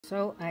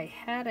So I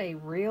had a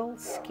real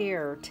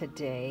scare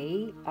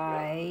today.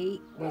 I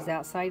was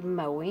outside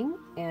mowing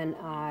and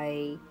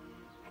I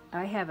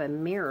have a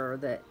mirror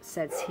that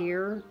sits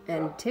here,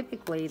 and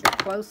typically the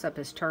close-up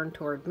is turned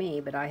toward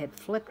me, but I had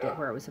flipped it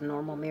where it was a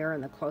normal mirror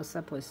and the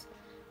close-up was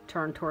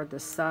turned toward the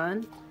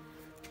sun.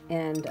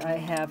 And I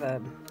have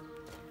a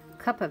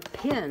cup of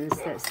pins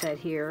that sit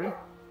here,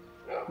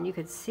 and you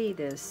could see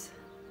this.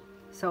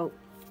 So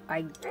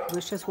I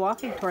was just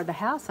walking toward the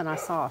house and I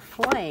saw a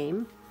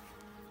flame.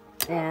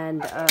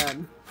 And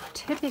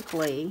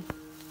typically,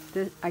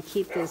 I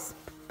keep this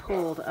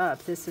pulled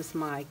up. This is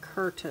my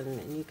curtain,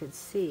 and you can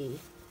see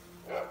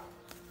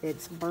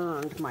it's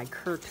burned my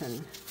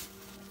curtain.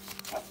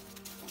 I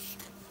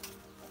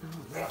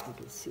don't know if you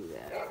can see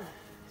that.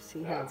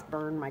 See how it's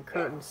burned my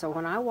curtain. So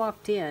when I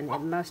walked in, it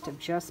must have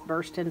just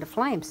burst into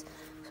flames.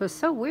 So it's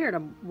so weird.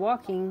 I'm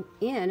walking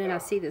in, and I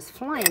see this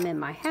flame in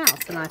my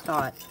house, and I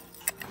thought,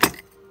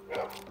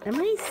 am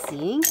I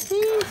seeing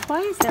things? Why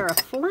is there a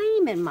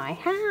flame in my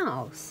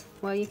house?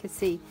 Well, you can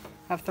see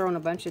I've thrown a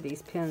bunch of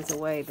these pins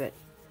away, but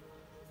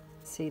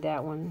see,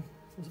 that one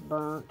is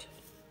burnt.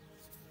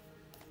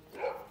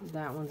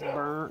 That one's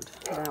burnt.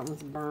 That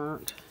one's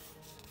burnt.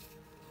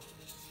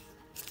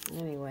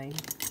 Anyway,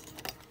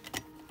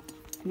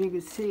 you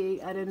can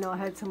see, I didn't know I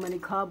had so many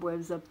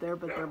cobwebs up there,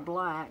 but they're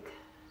black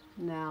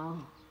now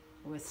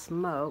with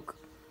smoke.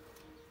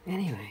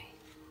 Anyway,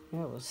 it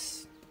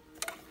was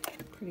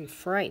pretty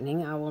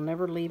frightening. I will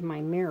never leave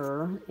my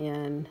mirror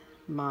in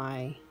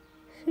my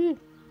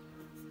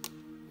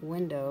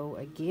window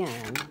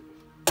again.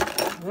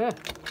 Ugh,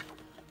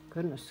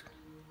 goodness.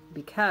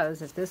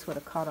 Because if this would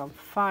have caught on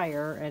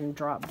fire and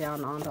dropped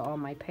down onto all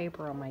my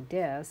paper on my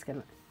desk,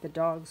 and the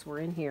dogs were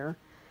in here.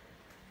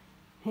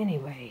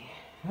 Anyway,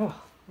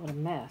 oh, what a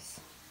mess,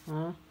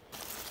 huh?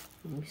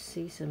 You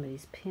see some of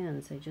these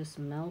pins, they just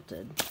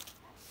melted.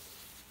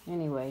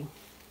 Anyway,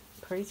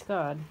 praise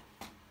God.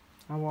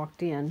 I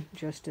walked in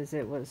just as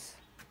it was.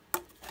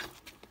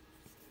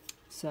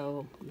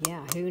 So,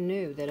 yeah, who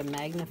knew that a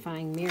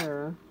magnifying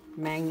mirror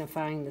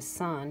magnifying the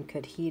sun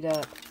could heat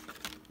up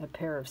a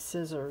pair of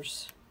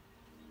scissors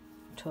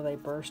until they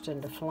burst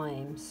into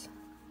flames.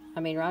 I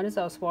mean, right as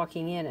I was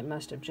walking in, it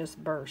must have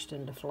just burst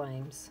into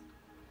flames.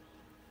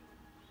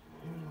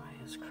 Anyway,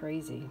 it's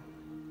crazy.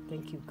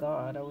 Thank you,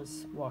 God, I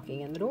was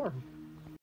walking in the door.